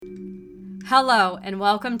Hello, and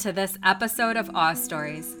welcome to this episode of Awe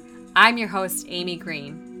Stories. I'm your host, Amy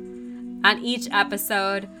Green. On each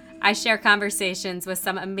episode, I share conversations with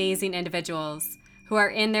some amazing individuals who are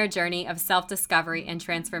in their journey of self-discovery and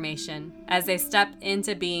transformation as they step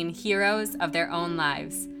into being heroes of their own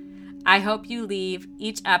lives. I hope you leave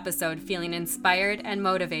each episode feeling inspired and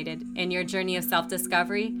motivated in your journey of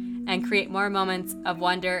self-discovery and create more moments of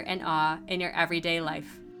wonder and awe in your everyday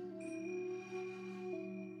life.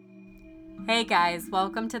 Hey guys,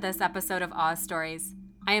 welcome to this episode of Awe Stories.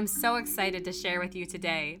 I am so excited to share with you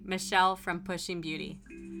today Michelle from Pushing Beauty.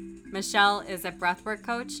 Michelle is a breathwork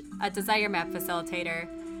coach, a desire map facilitator,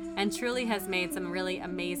 and truly has made some really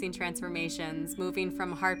amazing transformations moving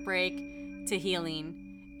from heartbreak to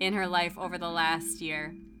healing in her life over the last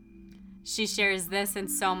year. She shares this and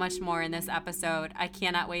so much more in this episode. I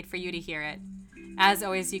cannot wait for you to hear it. As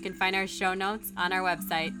always, you can find our show notes on our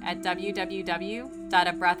website at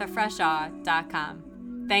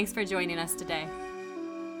www.abreathoffreshawe.com. Thanks for joining us today.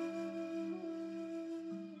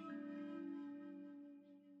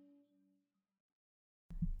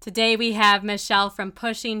 Today we have Michelle from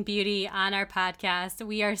Pushing Beauty on our podcast.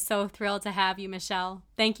 We are so thrilled to have you, Michelle.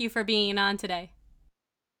 Thank you for being on today.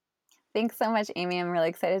 Thanks so much, Amy. I'm really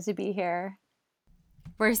excited to be here.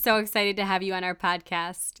 We're so excited to have you on our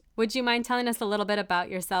podcast. Would you mind telling us a little bit about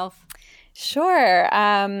yourself? Sure.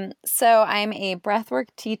 So I'm a breathwork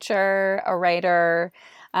teacher, a writer,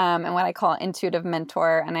 and what I call intuitive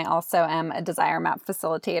mentor, and I also am a desire map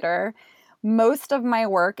facilitator. Most of my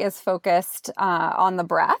work is focused on the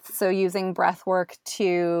breath, so using breath work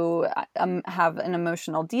to have an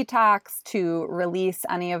emotional detox, to release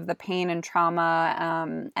any of the pain and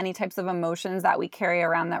trauma, any types of emotions that we carry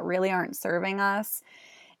around that really aren't serving us.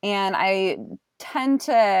 And I tend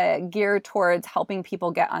to gear towards helping people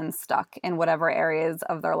get unstuck in whatever areas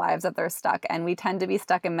of their lives that they're stuck. And we tend to be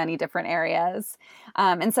stuck in many different areas.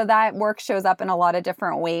 And so that work shows up in a lot of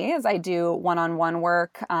different ways. I do one-on-one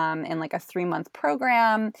work in like a 3-month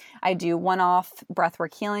program. I do one-off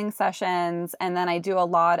breathwork healing sessions. And then I do a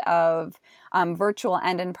lot of virtual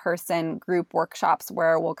and in-person group workshops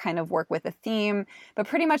where we'll kind of work with a theme. But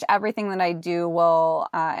pretty much everything that I do will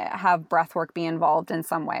have breathwork be involved in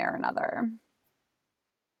some way or another.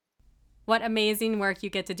 What amazing work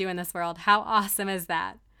you get to do in this world. How awesome is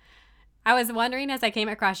that? I was wondering as I came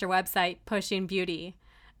across your website, Pushing Beauty,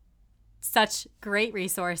 such great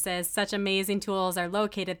resources, such amazing tools are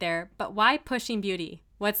located there, but why Pushing Beauty?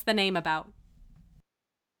 What's the name about?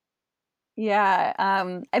 Yeah,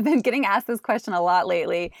 I've been getting asked this question a lot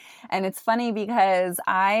lately, and it's funny because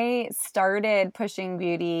I started Pushing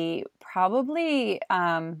Beauty probably,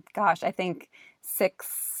 I think 6+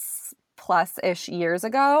 years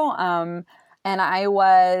ago. And I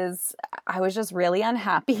was just really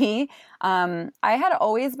unhappy. I had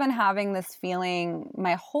always been having this feeling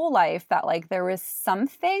my whole life that like there was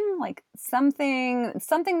something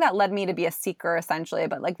that led me to be a seeker essentially,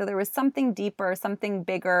 but like there was something deeper, something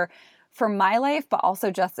bigger for my life, but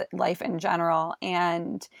also just life in general.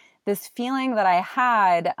 And this feeling that I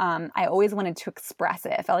had, I always wanted to express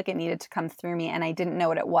it. I felt like it needed to come through me, and I didn't know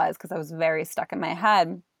what it was because I was very stuck in my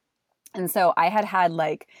head. And so I had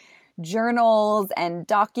like journals and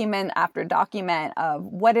document after document of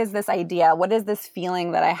what is this idea? What is this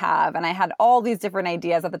feeling that I have? And I had all these different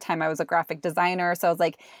ideas at the time. I was a graphic designer. So I was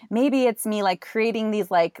like, maybe it's me like creating these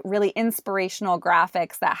like really inspirational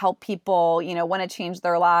graphics that help people, want to change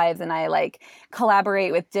their lives. And I like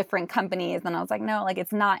collaborate with different companies. And I was like, no, like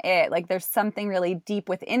it's not it. Like there's something really deep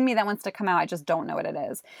within me that wants to come out. I just don't know what it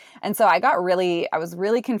is. And so I was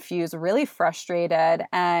really confused, really frustrated.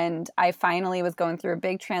 And I finally was going through a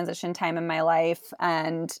big transition time in my life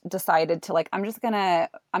and decided to like, I'm just gonna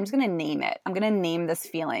name it. I'm gonna name this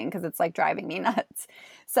feeling because it's like driving me nuts.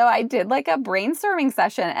 So I did like a brainstorming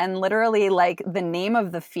session, and literally like the name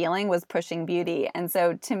of the feeling was Pushing Beauty. And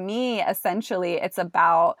so to me, essentially,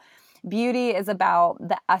 beauty is about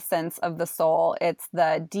the essence of the soul. It's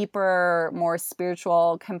the deeper, more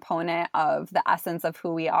spiritual component of the essence of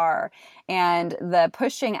who we are. And the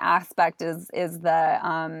pushing aspect is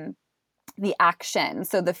the action.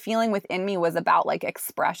 So the feeling within me was about like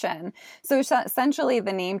expression. So essentially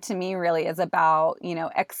the name to me really is about,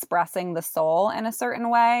 expressing the soul in a certain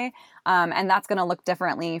way. And that's going to look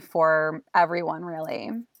differently for everyone really.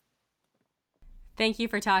 Thank you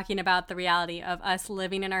for talking about the reality of us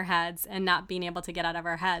living in our heads and not being able to get out of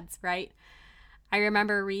our heads, right? I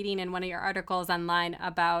remember reading in one of your articles online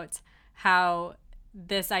about how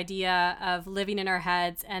this idea of living in our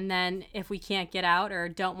heads, and then if we can't get out or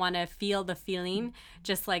don't want to feel the feeling,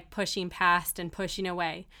 just like pushing past and pushing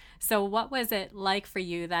away. So what was it like for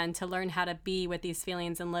you then to learn how to be with these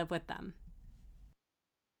feelings and live with them?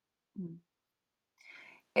 Mm.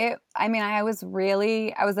 I was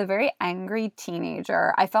a very angry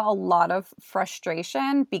teenager. I felt a lot of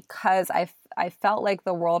frustration because I felt like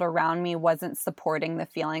the world around me wasn't supporting the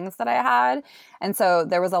feelings that I had. And so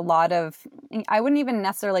there was a lot of, I wouldn't even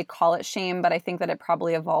necessarily call it shame, but I think that it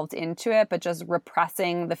probably evolved into it, but just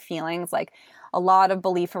repressing the feelings, like a lot of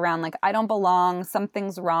belief around like, I don't belong,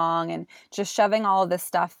 something's wrong, and just shoving all of this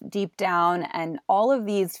stuff deep down. And all of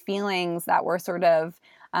these feelings that were sort of,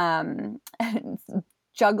 I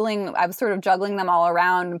was sort of juggling them all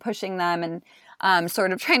around and pushing them and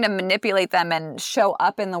sort of trying to manipulate them and show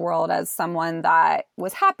up in the world as someone that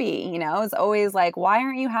was happy. You know, it's always like, why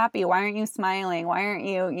aren't you happy? Why aren't you smiling? Why aren't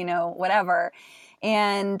you, whatever?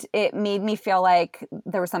 And it made me feel like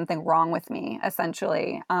there was something wrong with me,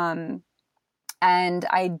 essentially. And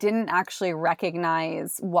I didn't actually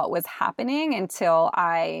recognize what was happening until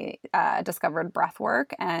I discovered breath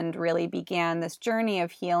work and really began this journey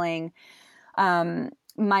of healing.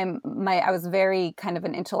 I was very kind of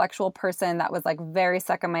an intellectual person that was like very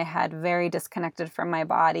stuck in my head, very disconnected from my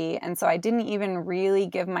body. And so I didn't even really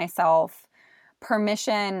give myself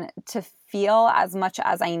permission to feel as much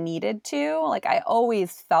as I needed to. Like I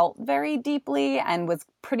always felt very deeply and was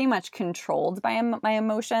pretty much controlled by my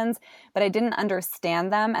emotions, but I didn't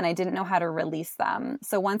understand them and I didn't know how to release them.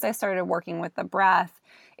 So once I started working with the breath,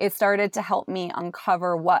 it started to help me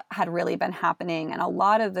uncover what had really been happening. And a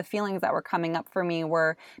lot of the feelings that were coming up for me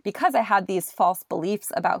were because I had these false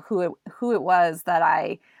beliefs about who it was that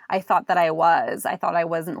I thought that I was. I thought I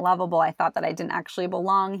wasn't lovable. I thought that I didn't actually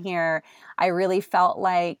belong here. I really felt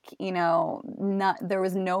like, there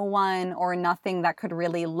was no one or nothing that could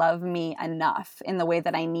really love me enough in the way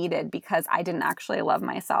that I needed because I didn't actually love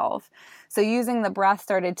myself. So using the breath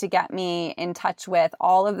started to get me in touch with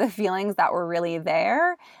all of the feelings that were really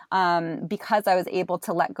there, because I was able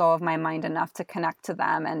to let go of my mind enough to connect to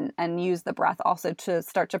them and use the breath also to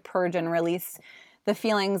start to purge and release the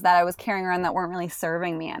feelings that I was carrying around that weren't really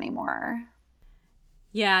serving me anymore.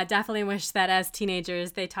 Yeah, definitely wish that as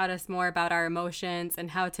teenagers they taught us more about our emotions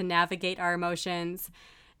and how to navigate our emotions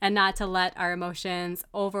and not to let our emotions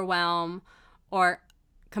overwhelm or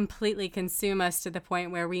completely consume us to the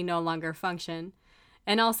point where we no longer function.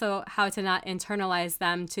 And also how to not internalize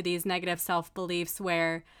them to these negative self beliefs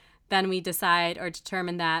where then we decide or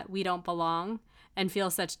determine that we don't belong and feel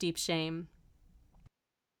such deep shame.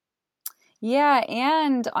 Yeah,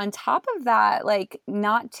 and on top of that, like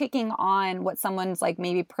not taking on what someone's like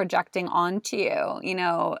maybe projecting onto you,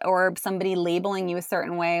 or somebody labeling you a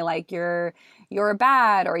certain way, like you're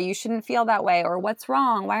bad or you shouldn't feel that way or what's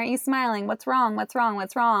wrong? Why aren't you smiling? What's wrong? What's wrong?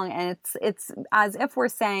 What's wrong? And it's as if we're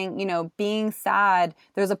saying, being sad,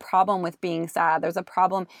 there's a problem with being sad. There's a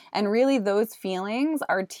problem. And really those feelings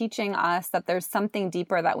are teaching us that there's something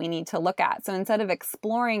deeper that we need to look at. So instead of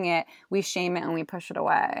exploring it, we shame it and we push it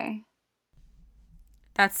away.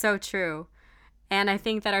 That's so true. And I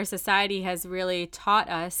think that our society has really taught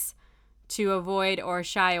us to avoid or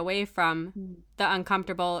shy away from the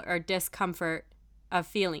uncomfortable or discomfort of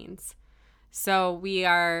feelings. So we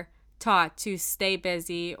are taught to stay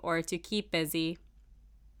busy or to keep busy.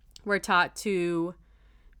 We're taught to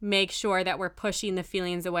make sure that we're pushing the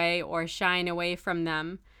feelings away or shying away from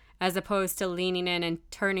them, as opposed to leaning in and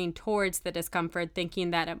turning towards the discomfort,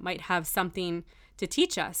 thinking that it might have something to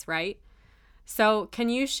teach us, right? So, can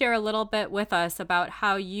you share a little bit with us about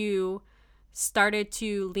how you started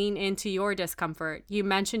to lean into your discomfort? You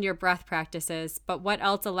mentioned your breath practices, but what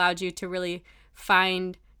else allowed you to really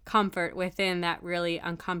find comfort within that really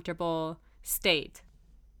uncomfortable state?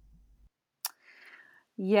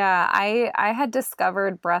 Yeah, I had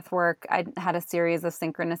discovered breath work. I had a series of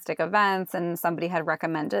synchronistic events, and somebody had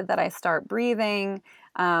recommended that I start breathing.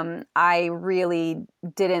 I really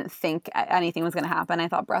didn't think anything was going to happen. I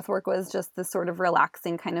thought breath work was just this sort of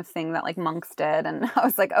relaxing kind of thing that like monks did. And I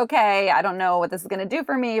was like, okay, I don't know what this is going to do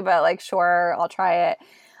for me, but like, sure, I'll try it.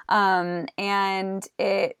 And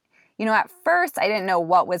it at first I didn't know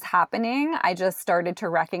what was happening. I just started to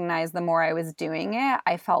recognize the more I was doing it,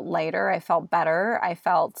 I felt lighter, I felt better, I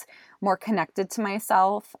felt more connected to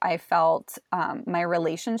myself. I felt my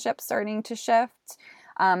relationship starting to shift.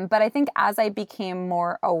 But I think as I became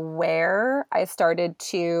more aware, I started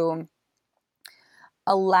to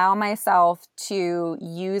allow myself to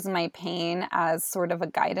use my pain as sort of a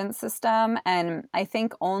guidance system. And I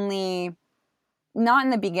think only not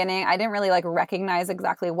in the beginning. I didn't really like recognize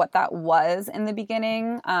exactly what that was in the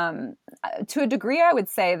beginning. To a degree, I would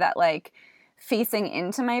say that like facing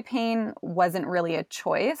into my pain wasn't really a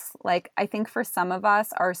choice. Like I think for some of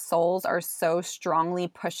us, our souls are so strongly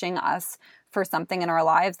pushing us for something in our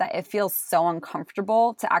lives that it feels so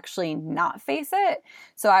uncomfortable to actually not face it.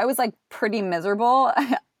 So I was like pretty miserable.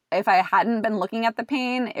 If I hadn't been looking at the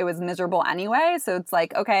pain, it was miserable anyway. So it's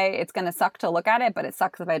like, okay, it's going to suck to look at it, but it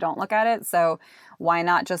sucks if I don't look at it. So why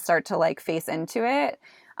not just start to like face into it?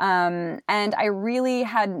 And I really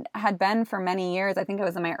had been for many years, I think it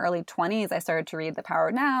was in my early 20s, I started to read The Power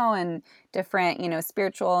of Now and different,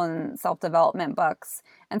 spiritual and self-development books.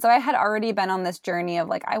 And so I had already been on this journey of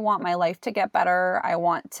like, I want my life to get better. I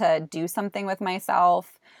want to do something with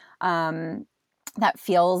myself. That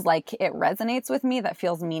feels like it resonates with me, that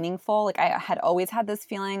feels meaningful. Like I had always had this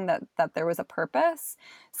feeling that there was a purpose.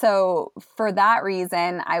 So for that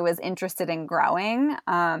reason, I was interested in growing.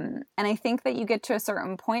 And I think that you get to a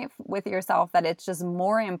certain point with yourself that it's just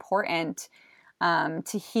more important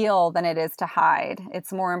to heal than it is to hide.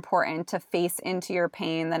 It's more important to face into your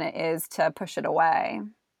pain than it is to push it away.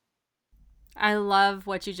 I love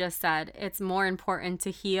what you just said. It's more important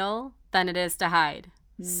to heal than it is to hide.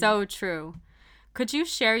 So true. Could you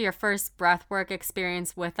share your first breathwork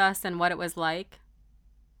experience with us and what it was like?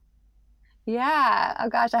 Yeah. Oh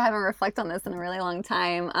gosh, I haven't reflected on this in a really long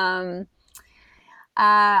time. So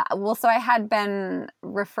I had been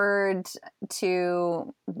referred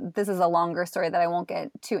to, this is a longer story that I won't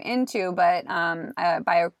get too into, but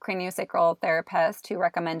by a craniosacral therapist who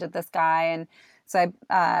recommended this guy. And so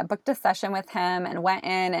I booked a session with him and went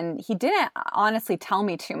in, and he didn't honestly tell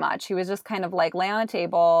me too much. He was just kind of like lay on a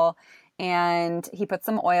table, and he put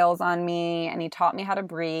some oils on me and he taught me how to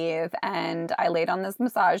breathe. And I laid on this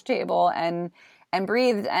massage table and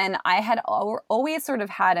breathed. And I had always sort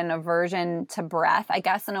of had an aversion to breath, I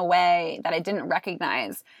guess, in a way that I didn't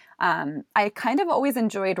recognize. I kind of always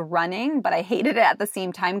enjoyed running, but I hated it at the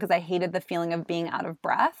same time because I hated the feeling of being out of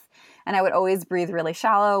breath. And I would always breathe really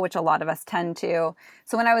shallow, which a lot of us tend to.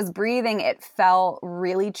 So when I was breathing, it felt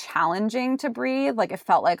really challenging to breathe. Like it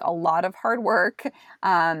felt like a lot of hard work.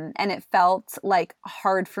 And it felt like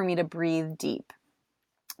hard for me to breathe deep.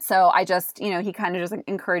 So I just, he kind of just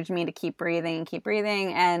encouraged me to keep breathing.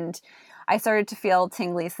 And I started to feel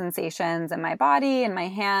tingly sensations in my body and my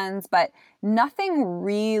hands, but nothing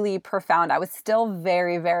really profound. I was still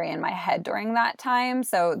very, very in my head during that time.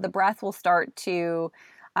 So the breath will start to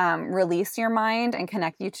release your mind and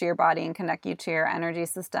connect you to your body and connect you to your energy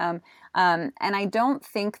system. And I don't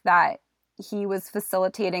think that he was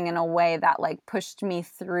facilitating in a way that like pushed me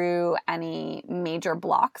through any major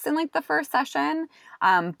blocks in like the first session.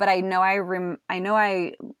 But I know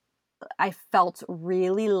I felt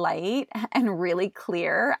really light and really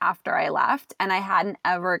clear after I left, and I hadn't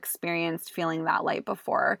ever experienced feeling that light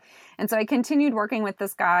before. And so I continued working with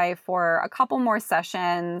this guy for a couple more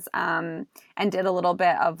sessions, and did a little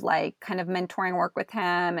bit of like kind of mentoring work with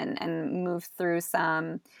him and moved through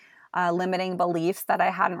some limiting beliefs that I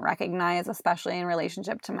hadn't recognized, especially in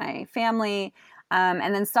relationship to my family.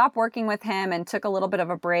 And then stopped working with him and took a little bit of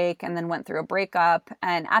a break and then went through a breakup.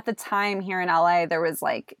 And at the time here in LA, there was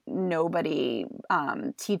like nobody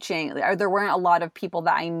teaching. There weren't a lot of people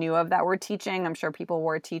that I knew of that were teaching. I'm sure people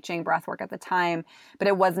were teaching breathwork at the time, but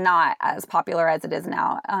it was not as popular as it is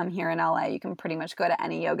now here in LA. You can pretty much go to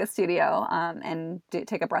any yoga studio and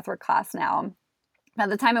take a breathwork class now. At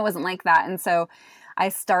the time, it wasn't like that. And so I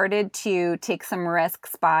started to take some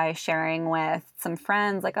risks by sharing with some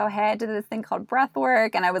friends, like, oh, hey, I did this thing called breath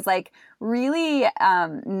work. And I was like really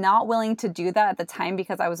not willing to do that at the time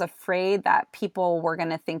because I was afraid that people were going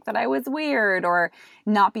to think that I was weird or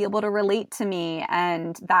not be able to relate to me.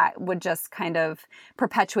 And that would just kind of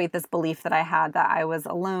perpetuate this belief that I had that I was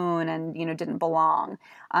alone and, didn't belong.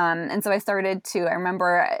 And so I started to, I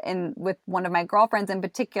remember with one of my girlfriends in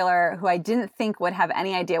particular, who I didn't think would have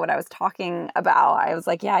any idea what I was talking about. I was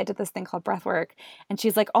like, yeah, I did this thing called breathwork. And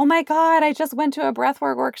she's like, oh my God, I just went to a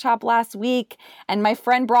breathwork workshop last week. And my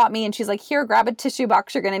friend brought me, and she's like, here, grab a tissue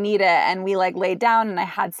box. You're going to need it. And we like laid down, and I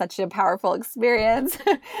had such a powerful experience.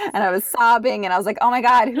 And I was sobbing, and I was like, oh my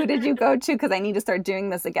God, who did you go to? Because I need to start doing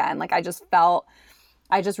this again. Like I just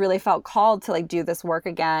really felt called to like do this work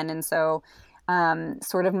again. And so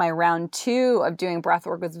sort of my round 2 of doing breath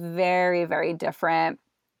work was very, very different.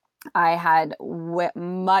 I had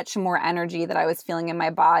much more energy that I was feeling in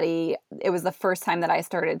my body. It was the first time that I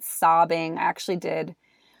started sobbing. I actually did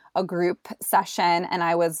a group session, and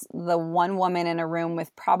I was the one woman in a room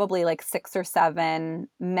with probably like 6 or 7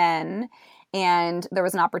 men. And there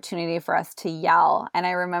was an opportunity for us to yell. And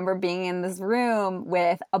I remember being in this room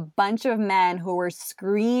with a bunch of men who were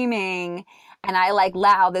screaming and I like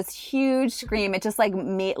loud this huge scream. It just like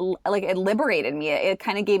made, like it liberated me. It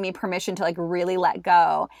kind of gave me permission to like really let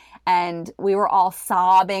go. And we were all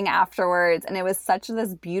sobbing afterwards. And it was such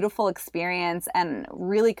this beautiful experience and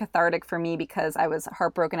really cathartic for me because I was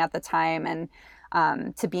heartbroken at the time. And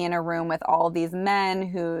to be in a room with all of these men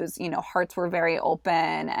whose, you know, hearts were very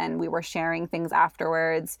open and we were sharing things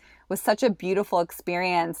afterwards was such a beautiful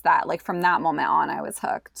experience that like from that moment on, I was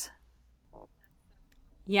hooked.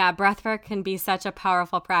 Yeah, breathwork can be such a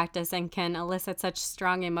powerful practice and can elicit such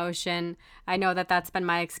strong emotion. I know that that's been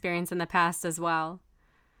my experience in the past as well.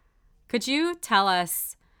 Could you tell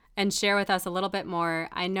us and share with us a little bit more?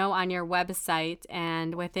 I know on your website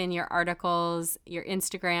and within your articles, your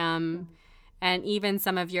Instagram, and even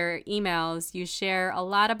some of your emails, you share a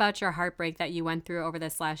lot about your heartbreak that you went through over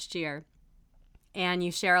this last year. And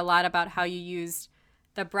you share a lot about how you used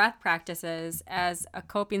the breath practices as a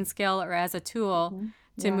coping skill or as a tool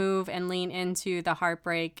to move and lean into the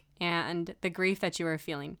heartbreak and the grief that you were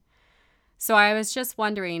feeling. So I was just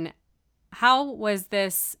wondering, how was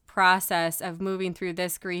this process of moving through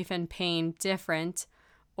this grief and pain different,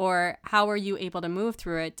 or how were you able to move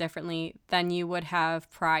through it differently than you would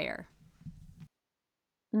have prior?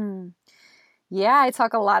 Mm. Yeah, I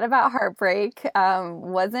talk a lot about heartbreak.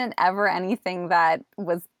 Wasn't ever anything that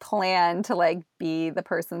was planned to like be the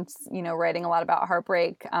person, you know, writing a lot about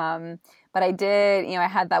heartbreak. But I did, you know, I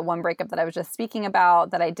had that one breakup that I was just speaking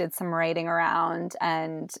about that I did some writing around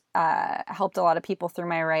and helped a lot of people through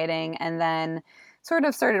my writing. And then sort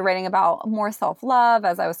of started writing about more self-love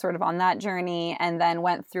as I was sort of on that journey, and then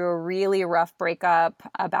went through a really rough breakup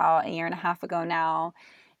about a year and a half ago now,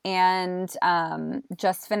 and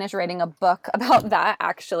just finished writing a book about that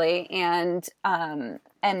actually, and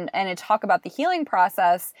I talk about the healing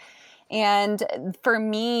process. And for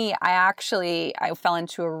me, I fell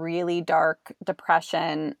into a really dark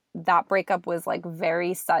depression. That breakup was like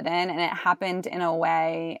very sudden, and it happened in a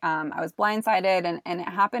way, I was blindsided, and it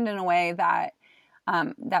happened in a way that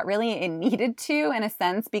that really it needed to, in a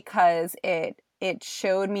sense, because it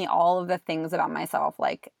showed me all of the things about myself,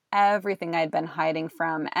 like everything I'd been hiding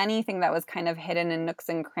from, anything that was kind of hidden in nooks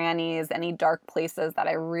and crannies, any dark places that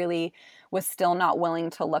I really was still not willing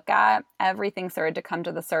to look at. Everything started to come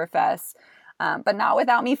to the surface, but not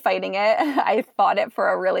without me fighting it. I fought it for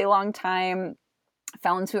a really long time,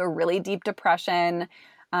 fell into a really deep depression,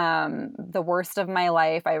 the worst of my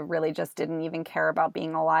life. I really just didn't even care about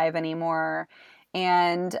being alive anymore,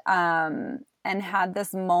 and had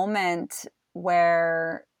this moment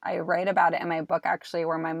where I write about it in my book, actually,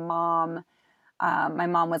 where my mom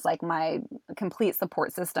was like my complete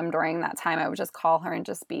support system during that time. I would just call her and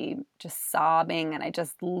just be just sobbing, and I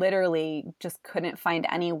just literally just couldn't find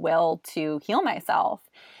any will to heal myself.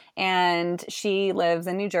 And she lives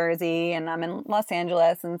in New Jersey and I'm in Los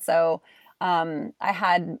Angeles, and so I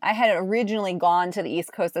had originally gone to the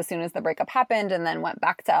East Coast as soon as the breakup happened, and then went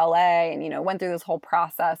back to LA, and went through this whole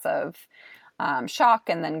process of shock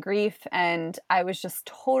and then grief, and I was just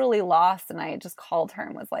totally lost. And I just called her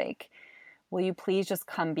and was like, will you please just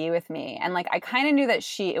come be with me? And like, I kind of knew that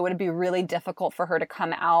it would be really difficult for her to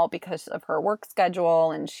come out because of her work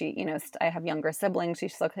schedule. And she, I have younger siblings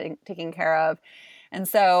she's still taking care of. And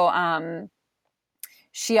so,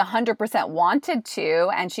 she 100% wanted to,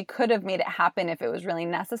 and she could have made it happen if it was really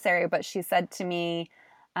necessary. But she said to me,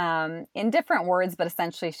 in different words, but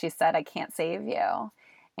essentially she said, I can't save you.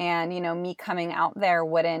 And, me coming out there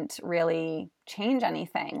wouldn't really change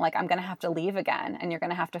anything. Like, I'm going to have to leave again, and you're going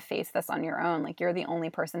to have to face this on your own. Like, you're the only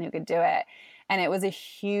person who could do it. And it was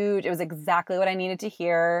exactly what I needed to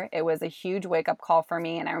hear. It was a huge wake up call for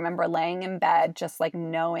me. And I remember laying in bed, just like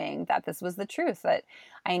knowing that this was the truth, that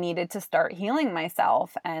I needed to start healing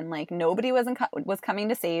myself. And like, nobody was coming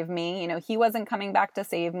to save me. He wasn't coming back to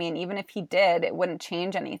save me. And even if he did, it wouldn't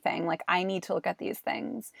change anything. Like, I need to look at these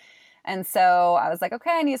things. And so I was like, okay,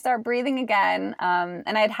 I need to start breathing again.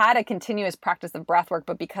 And I'd had a continuous practice of breath work,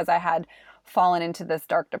 but because I had fallen into this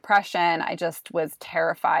dark depression, I just was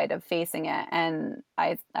terrified of facing it. And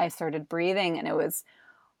I started breathing, and it was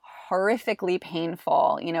horrifically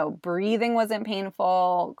painful. Breathing wasn't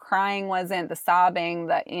painful, crying wasn't, the sobbing,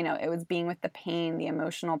 it was being with the pain, the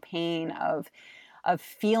emotional pain of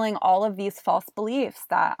feeling all of these false beliefs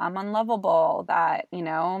that I'm unlovable, that,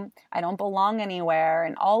 I don't belong anywhere,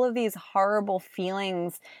 and all of these horrible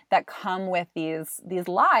feelings that come with these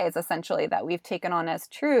lies, essentially, that we've taken on as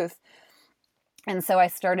truth. And so I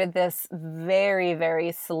started this very,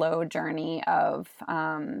 very slow journey of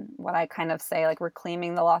what I kind of say, like,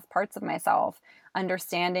 reclaiming the lost parts of myself,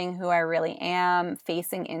 understanding who I really am,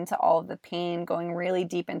 facing into all of the pain, going really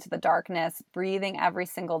deep into the darkness, breathing every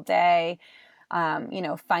single day,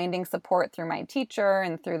 finding support through my teacher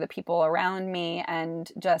and through the people around me,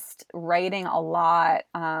 and just writing a lot,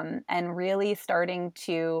 and really starting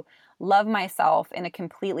to love myself in a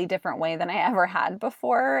completely different way than I ever had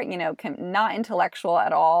before, not intellectual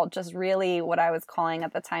at all, just really what I was calling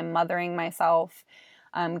at the time mothering myself,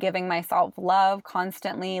 giving myself love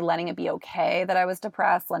constantly, letting it be okay that I was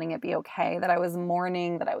depressed, letting it be okay that I was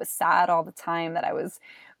mourning, that I was sad all the time, that I was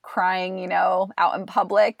crying, out in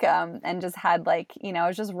public, and just had it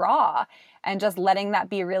was just raw, and just letting that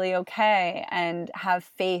be really okay and have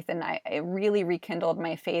faith. And it really rekindled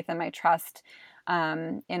my faith and my trust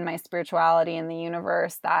in my spirituality, in the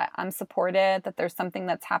universe, that I'm supported, that there's something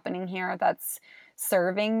that's happening here that's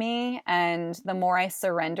serving me. And the more I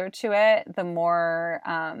surrender to it, the more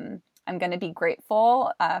I'm going to be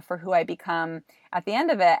grateful for who I become at the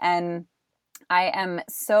end of it. And I am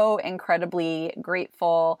so incredibly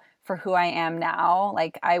grateful for who I am now.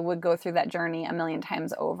 Like, I would go through that journey a million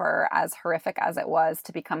times over, as horrific as it was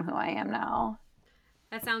to become who I am now.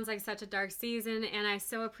 That sounds like such a dark season, and I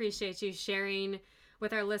so appreciate you sharing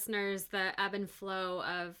with our listeners the ebb and flow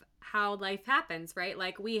of how life happens, right?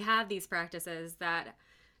 Like, we have these practices that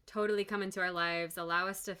totally come into our lives, allow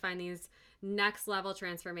us to find these next level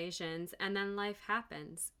transformations, and then life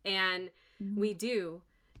happens. And we do,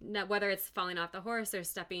 whether it's falling off the horse or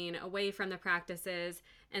stepping away from the practices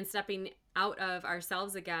and stepping out of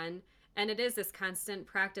ourselves again. And it is this constant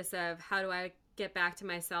practice of, how do I get back to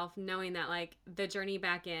myself, knowing that the journey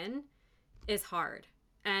back in is hard,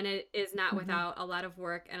 and it is not without a lot of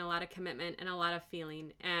work and a lot of commitment and a lot of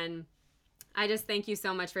feeling. And I just thank you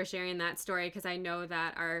so much for sharing that story, because I know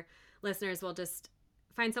that our listeners will just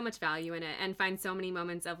find so much value in it and find so many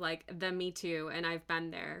moments of the me too, and I've been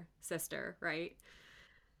there, sister, right?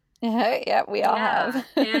 Yeah, we all have.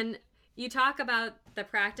 And you talk about the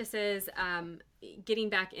practices, getting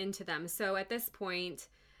back into them. So at this point,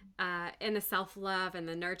 in the self-love and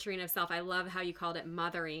the nurturing of self, I love how you called it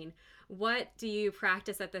mothering. What do you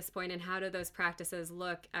practice at this point, and how do those practices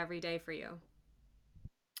look every day for you?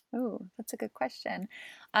 Oh, that's a good question.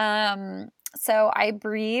 So I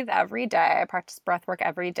breathe every day. I practice breath work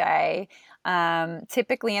every day,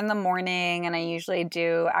 typically in the morning. And I usually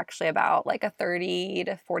do actually about a 30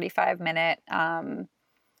 to 45 minute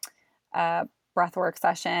breathwork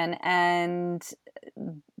session. And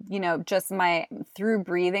just through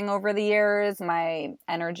breathing over the years, my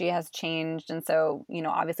energy has changed. And so,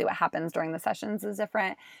 obviously what happens during the sessions is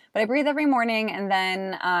different, but I breathe every morning. And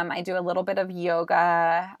then I do a little bit of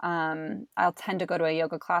yoga. I'll tend to go to a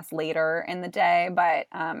yoga class later in the day, but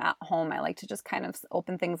at home, I like to just kind of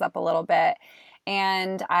open things up a little bit.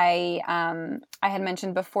 And I had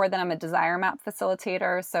mentioned before that I'm a desire map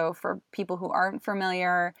facilitator. So for people who aren't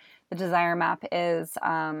familiar, the Desire Map is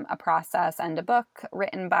a process and a book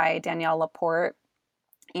written by Danielle Laporte.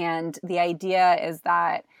 And the idea is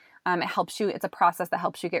that it's a process that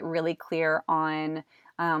helps you get really clear on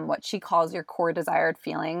what she calls your core desired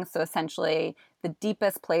feelings. So essentially the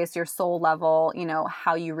deepest place, your soul level,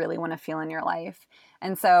 how you really want to feel in your life.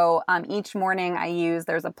 And so each morning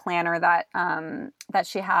there's a planner that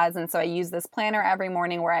she has. And so I use this planner every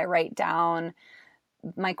morning where I write down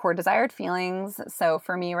my core desired feelings. So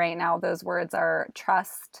for me right now, those words are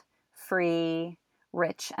trust, free,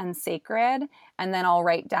 rich, and sacred. And then I'll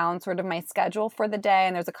write down sort of my schedule for the day.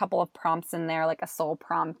 And there's a couple of prompts in there, like a soul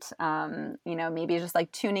prompt, maybe just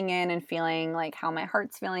tuning in and feeling how my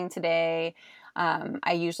heart's feeling today.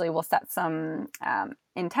 I usually will set some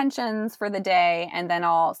intentions for the day, and then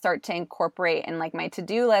I'll start to incorporate in my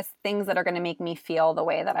to-do list things that are going to make me feel the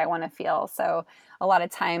way that I want to feel. So a lot of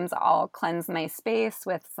times I'll cleanse my space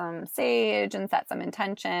with some sage and set some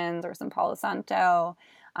intentions or some Palo Santo.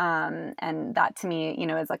 And that to me,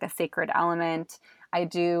 is a sacred element. I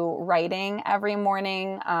do writing every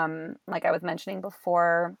morning. Like I was mentioning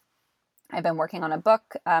before, I've been working on a book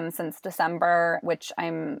since December, which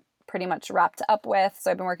I'm pretty much wrapped up with.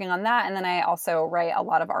 So I've been working on that. And then I also write a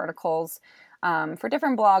lot of articles for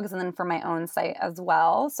different blogs and then for my own site as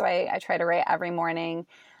well. So I try to write every morning.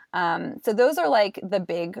 So those are the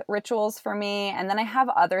big rituals for me. And then I have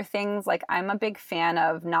other things, I'm a big fan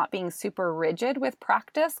of not being super rigid with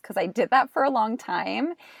practice, because I did that for a long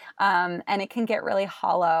time. And it can get really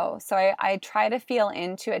hollow. So I try to feel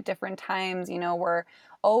into at different times, we're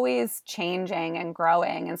always changing and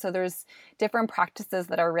growing. And so there's different practices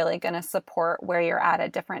that are really going to support where you're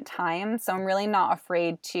at different times. So I'm really not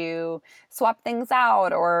afraid to swap things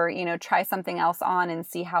out or, try something else on and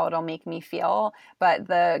see how it'll make me feel. But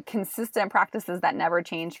the consistent practices that never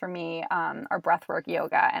change for me are breathwork,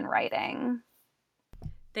 yoga, and writing.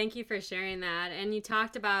 Thank you for sharing that. And you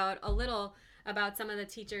talked about a little about some of the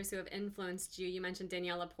teachers who have influenced you. You mentioned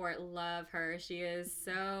Danielle Laporte. Love her. She is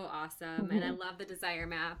so awesome. And I love the desire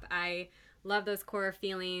map. I love those core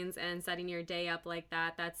feelings and setting your day up like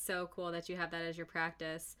that. That's so cool that you have that as your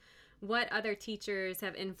practice. What other teachers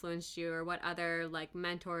have influenced you, or what other like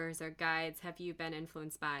mentors or guides have you been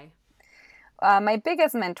influenced by? My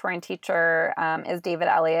biggest mentor and teacher is David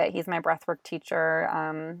Elliott. He's my breathwork teacher,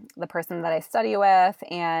 the person that I study with,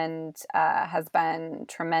 and has been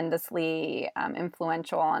tremendously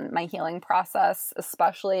influential on my healing process,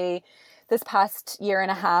 especially this past year and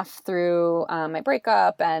a half through my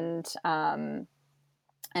breakup and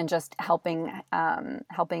just helping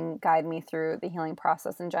guide me through the healing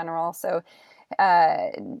process in general. So uh,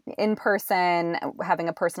 in person, having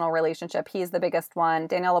a personal relationship, he's the biggest one.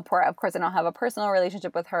 Danielle Laporte, of course, I don't have a personal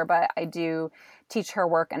relationship with her, but I do teach her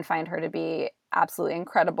work and find her to be absolutely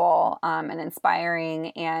incredible and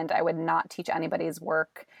inspiring. And I would not teach anybody's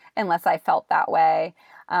work unless I felt that way.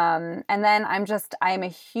 And then I'm a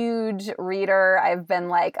huge reader. I've been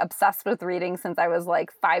like obsessed with reading since I was like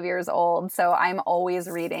 5 years old. So I'm always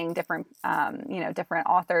reading different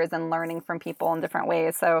authors and learning from people in different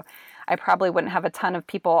ways. So I probably wouldn't have a ton of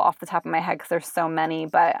people off the top of my head because there's so many,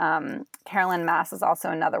 but Carolyn Mass is also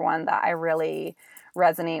another one that I really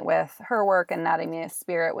resonate with. Her work, and Anatomy of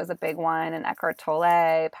Spirit was a big one, and Eckhart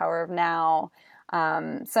Tolle, Power of Now.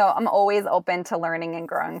 So I'm always open to learning and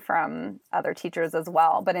growing from other teachers as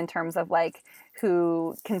well. But in terms of like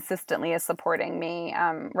who consistently is supporting me,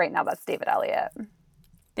 right now that's David Elliott.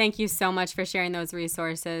 Thank you so much for sharing those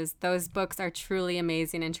resources. Those books are truly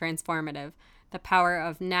amazing and transformative. The Power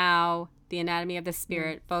of Now, The Anatomy of the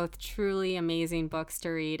Spirit, both truly amazing books to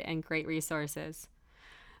read and great resources.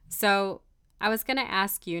 So I was going to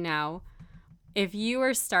ask you now, if you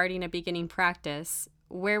were starting a beginning practice,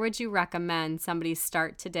 where would you recommend somebody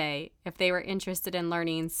start today if they were interested in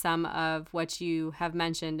learning some of what you have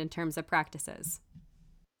mentioned in terms of practices?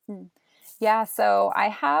 Yeah, so I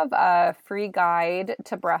have a free guide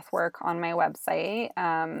to breathwork on my website,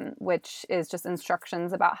 which is just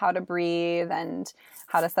instructions about how to breathe and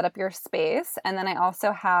how to set up your space. And then I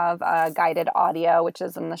also have a guided audio, which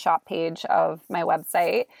is in the shop page of my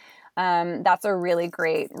website. That's a really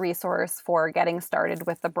great resource for getting started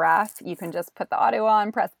with the breath. You can just put the audio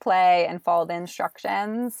on, press play, and follow the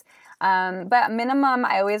instructions. But minimum,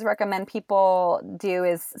 I always recommend people do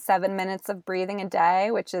is 7 minutes of breathing a day,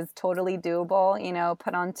 which is totally doable. You know,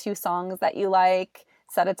 put on 2 songs that you like,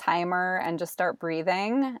 set a timer, and just start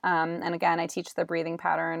breathing. And again, I teach the breathing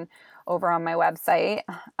pattern over on my website.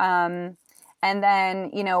 And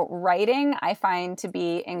then, writing I find to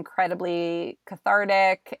be incredibly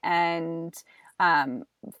cathartic. And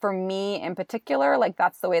for me in particular, like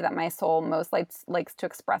that's the way that my soul most likes to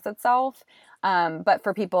express itself. But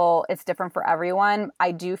for people, it's different for everyone.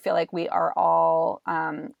 I do feel like we are all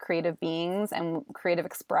creative beings, and creative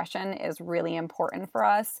expression is really important for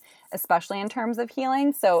us, especially in terms of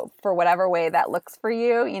healing. So for whatever way that looks for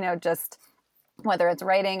you, just whether it's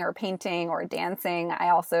writing or painting or dancing. I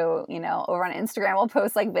also, over on Instagram, will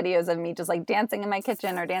post like videos of me just like dancing in my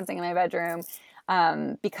kitchen or dancing in my bedroom,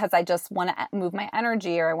 because I just want to move my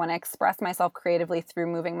energy, or I want to express myself creatively through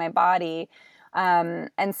moving my body.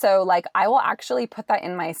 And so like I will actually put that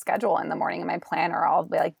in my schedule in the morning in my planner. I'll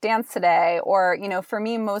be like, dance today. Or, for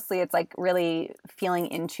me, mostly it's like really feeling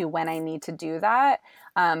into when I need to do that.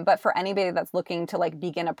 But for anybody that's looking to like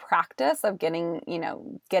begin a practice of getting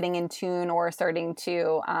in tune or starting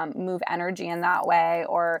to move energy in that way,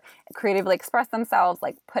 or creatively express themselves,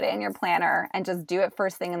 like put it in your planner and just do it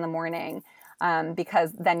first thing in the morning.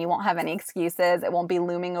 Because then you won't have any excuses. It won't be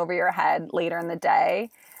looming over your head later in the day.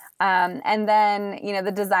 And then,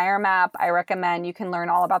 the desire map, I recommend you can learn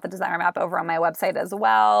all about the desire map over on my website as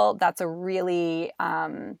well. That's a really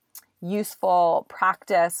useful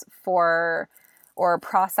practice or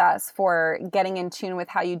process for getting in tune with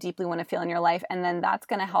how you deeply want to feel in your life. And then that's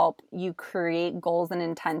going to help you create goals and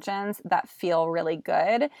intentions that feel really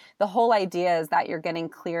good. The whole idea is that you're getting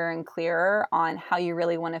clearer and clearer on how you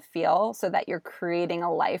really want to feel, so that you're creating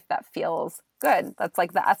a life that feels good. That's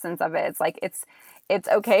like the essence of it. It's like, it's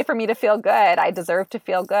okay for me to feel good. I deserve to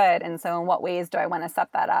feel good. And so in what ways do I want to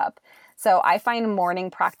set that up? So I find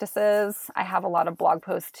morning practices, I have a lot of blog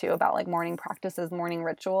posts too about like morning practices, morning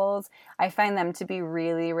rituals. I find them to be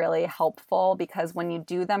really, really helpful, because when you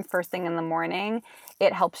do them first thing in the morning,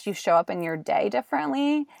 it helps you show up in your day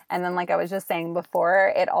differently. And then like I was just saying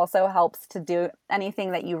before, it also helps to do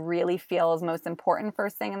anything that you really feel is most important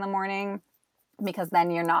first thing in the morning, because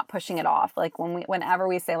then you're not pushing it off. Like whenever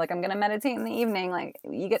we say like, I'm going to meditate in the evening, like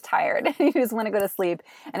you get tired. You just want to go to sleep,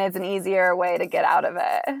 and it's an easier way to get out of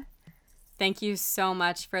it. Thank you so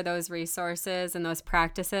much for those resources and those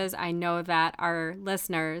practices. I know that our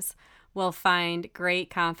listeners will find great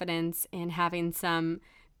confidence in having some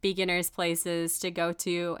beginners places to go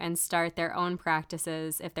to and start their own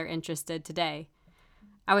practices if they're interested today.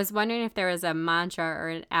 I was wondering if there was a mantra or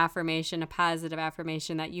an affirmation, a positive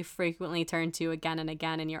affirmation that you frequently turn to again and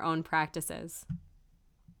again in your own practices.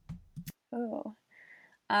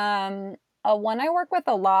 Oh, one I work with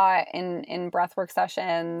a lot in breathwork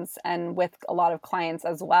sessions and with a lot of clients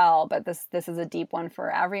as well, but this is a deep one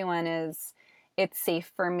for everyone, is it's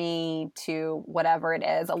safe for me to whatever it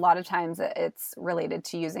is. A lot of times it's related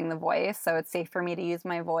to using the voice. So it's safe for me to use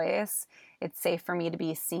my voice. It's safe for me to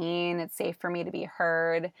be seen. It's safe for me to be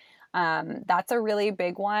heard. That's a really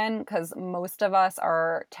big one because most of us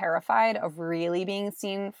are terrified of really being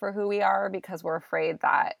seen for who we are because we're afraid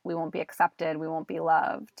that we won't be accepted, we won't be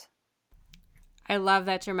loved. I love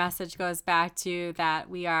that your message goes back to that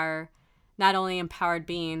we are not only empowered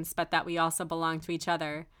beings, but that we also belong to each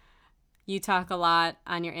other. You talk a lot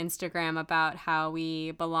on your Instagram about how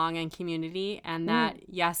we belong in community and that,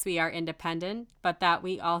 yes, we are independent, but that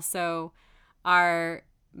we also are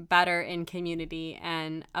better in community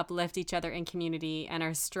and uplift each other in community and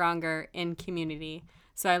are stronger in community.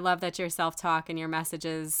 So I love that your self-talk and your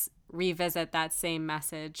messages revisit that same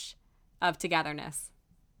message of togetherness.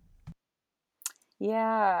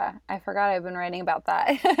 Yeah, I forgot I've been writing about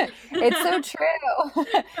that. It's so true.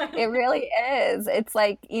 It really is. It's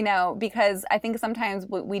like, because I think sometimes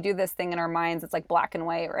we do this thing in our minds, it's like black and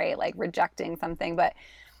white, right? Like rejecting something, but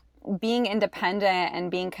being independent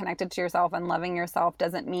and being connected to yourself and loving yourself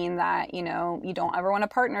doesn't mean that, you don't ever want a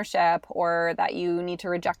partnership or that you need to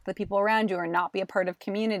reject the people around you or not be a part of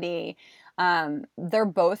community. They're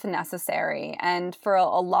both necessary. And for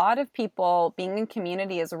a lot of people, being in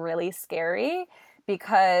community is really scary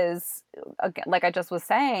because, like I just was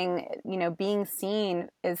saying, being seen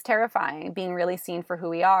is terrifying, being really seen for who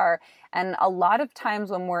we are. And a lot of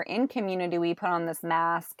times when we're in community, we put on this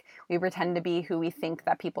mask, we pretend to be who we think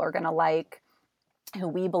that people are going to like, who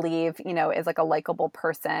we believe, is like a likable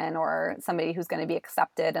person or somebody who's going to be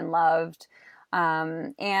accepted and loved.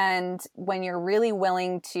 And when you're really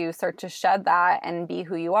willing to start to shed that and be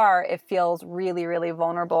who you are, it feels really, really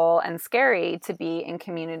vulnerable and scary to be in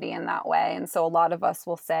community in that way. And so a lot of us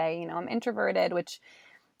will say, I'm introverted, which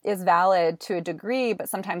is valid to a degree, but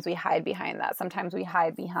sometimes we hide behind that. Sometimes we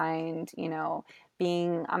hide behind,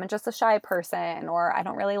 being, I'm just a shy person, or I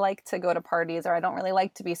don't really like to go to parties, or I don't really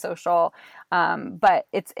like to be social. But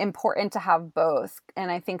it's important to have both.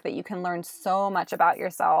 And I think that you can learn so much about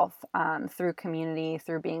yourself through community,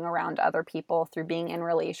 through being around other people, through being in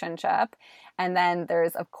relationship. And then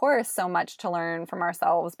there's, of course, so much to learn from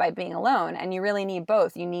ourselves by being alone. And you really need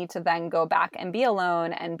both. You need to then go back and be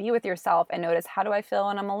alone and be with yourself and notice, how do I feel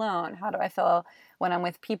when I'm alone? How do I feel when I'm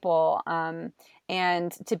with people?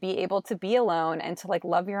 And to be able to be alone and to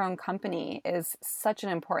love your own company is such an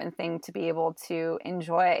important thing to be able to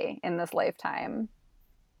enjoy in this lifetime.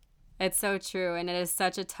 It's so true. And it is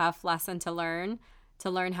such a tough lesson to learn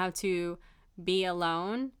how to be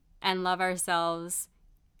alone and love ourselves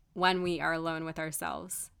when we are alone with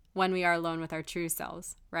ourselves, when we are alone with our true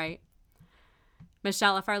selves, right?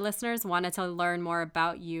 Michelle, if our listeners wanted to learn more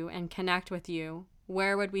about you and connect with you,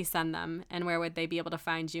 where would we send them and where would they be able to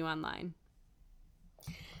find you online?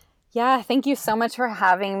 Yeah, thank you so much for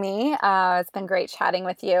having me. It's been great chatting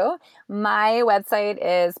with you. My website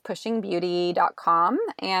is pushingbeauty.com,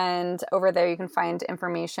 and over there you can find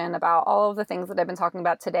information about all of the things that I've been talking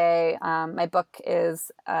about today. My book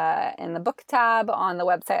is in the book tab on the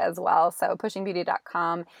website as well, so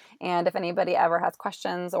pushingbeauty.com. And if anybody ever has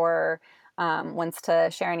questions or wants to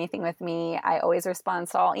share anything with me, I always respond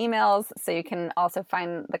to all emails, so you can also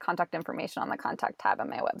find the contact information on the contact tab on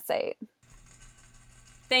my website.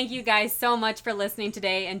 Thank you guys so much for listening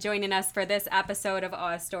today and joining us for this episode of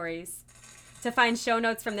Awe Stories. To find show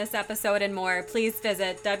notes from this episode and more, please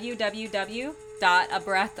visit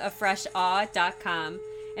www.abreathoffreshawe.com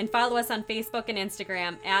and follow us on Facebook and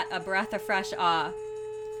Instagram @abreathoffreshawe.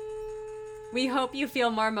 We hope you feel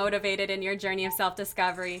more motivated in your journey of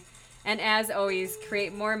self-discovery, and as always,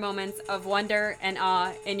 create more moments of wonder and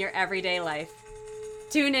awe in your everyday life.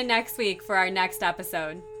 Tune in next week for our next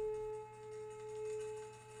episode.